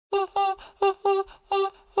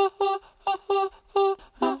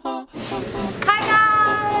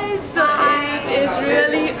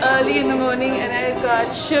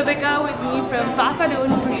Shubhika with me from Papa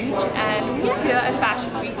Don't Preach, and we are here at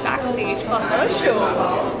Fashion Week backstage for her show,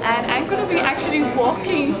 and I'm going to be actually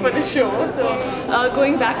walking for the show, so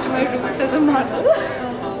going back to my roots as a model.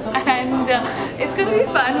 And it's going to be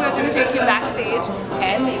fun. We're going to take you backstage,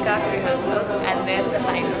 hair, makeup, rehearsals, and then the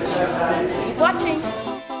final show. So keep watching.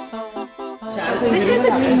 So this is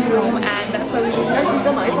the green room, and that's where we will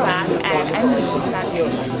go back, and I'm really glad to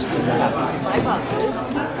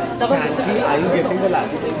are you getting the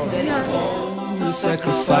last? The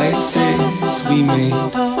sacrifices we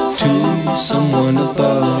made to someone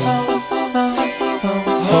above.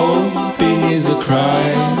 Hoping is a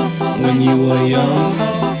crime when you were young.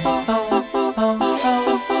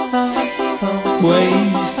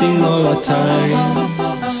 Wasting all our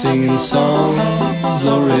time singing songs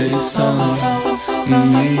already sung.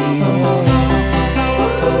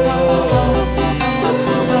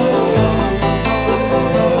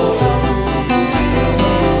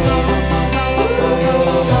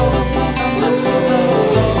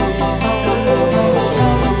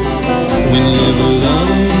 When liver,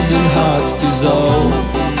 lungs and hearts dissolve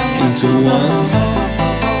into one,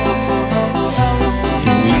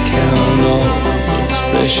 and we count all those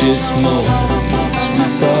precious moments we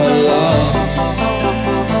thought lost.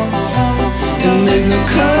 And there's no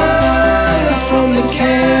color from the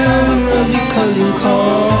camera because in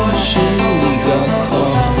caution we got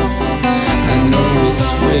caught. I know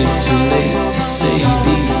it's way too late to say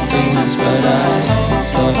these things, but I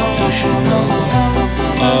thought you should know.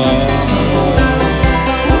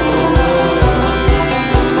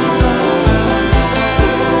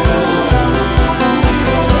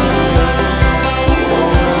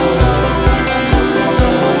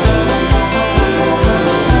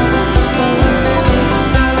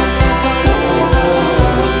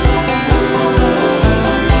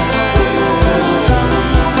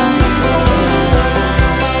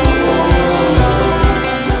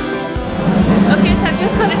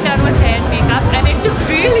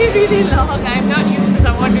 Really long. I'm not used to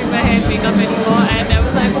someone doing my hair and makeup anymore, and I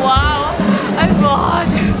was like, wow, I'm bored.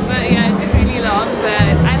 But yeah, it's really long,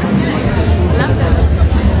 but I'm still love this.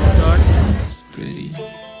 Pretty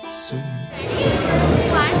soon.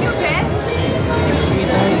 Find your best.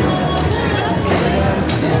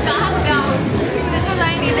 Calm down. This is why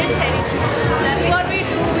I needed Sherry. That's what we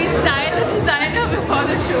do. We style and design her before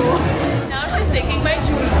the show. Now she's taking my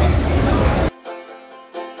jewelry.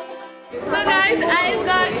 So guys, I've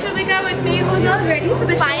got Shubhika with me, who's all ready for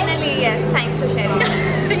the show. Finally, yes, thanks to Sherry.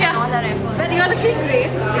 Yeah. All our efforts. But you're looking great.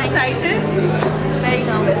 Excited? Very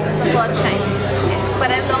nervous. It's the first time. Yes.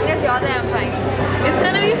 But as long as you're there, I'm fine. It's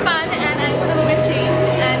gonna be fun, and I'm gonna go and change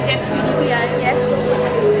and get really PI. Yes.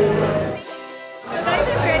 So guys,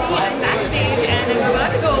 I'm ready. I'm backstage, and I'm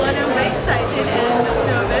about to go, and I'm very excited and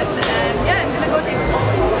nervous. And yeah, I'm gonna go take a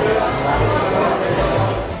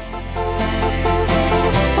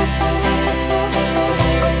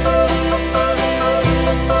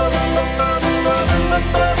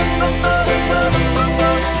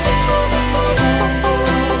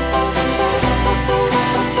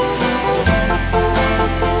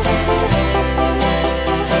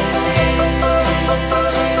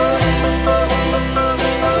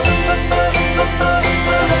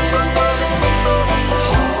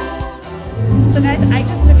I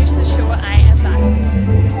just finished the show. I am back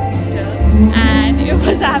still, and it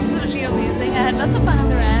was absolutely amazing. I had lots of fun on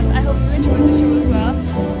the ramp. I hope you enjoyed the show as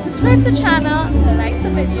well. Subscribe to the channel, like the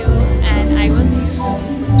video, and I will see you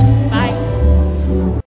soon. Bye.